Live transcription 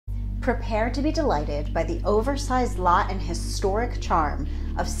Prepare to be delighted by the oversized lot and historic charm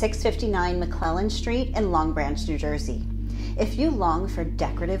of 659 McClellan Street in Long Branch, New Jersey. If you long for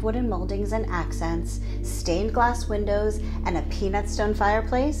decorative wooden moldings and accents, stained glass windows, and a peanut stone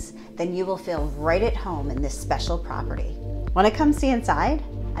fireplace, then you will feel right at home in this special property. Want to come see inside?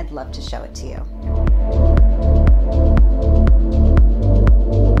 I'd love to show it to you.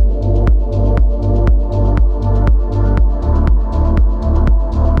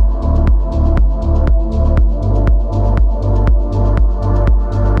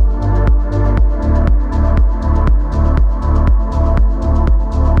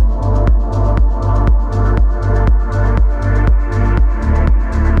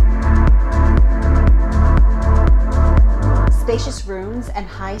 Spacious rooms and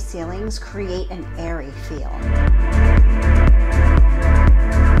high ceilings create an airy feel.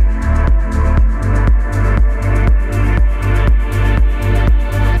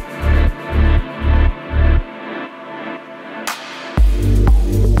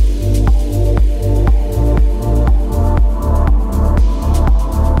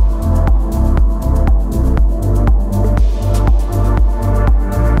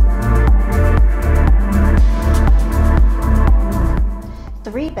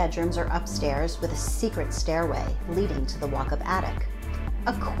 Bedrooms are upstairs with a secret stairway leading to the walk-up attic.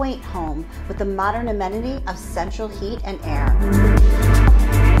 A quaint home with the modern amenity of central heat and air.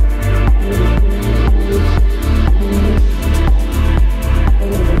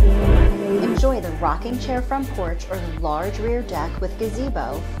 Enjoy the rocking chair front porch or the large rear deck with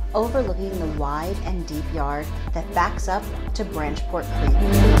gazebo overlooking the wide and deep yard that backs up to Branchport Creek.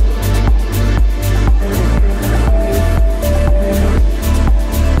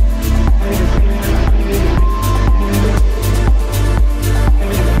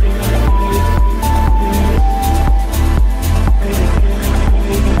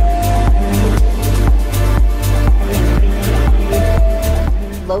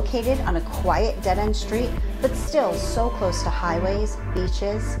 Located on a quiet dead-end street, but still so close to highways,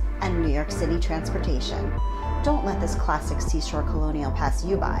 beaches, and New York City transportation. Don't let this classic seashore colonial pass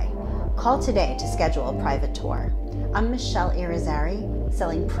you by. Call today to schedule a private tour. I'm Michele Irizarry,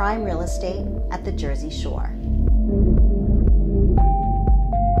 selling prime real estate at the Jersey Shore.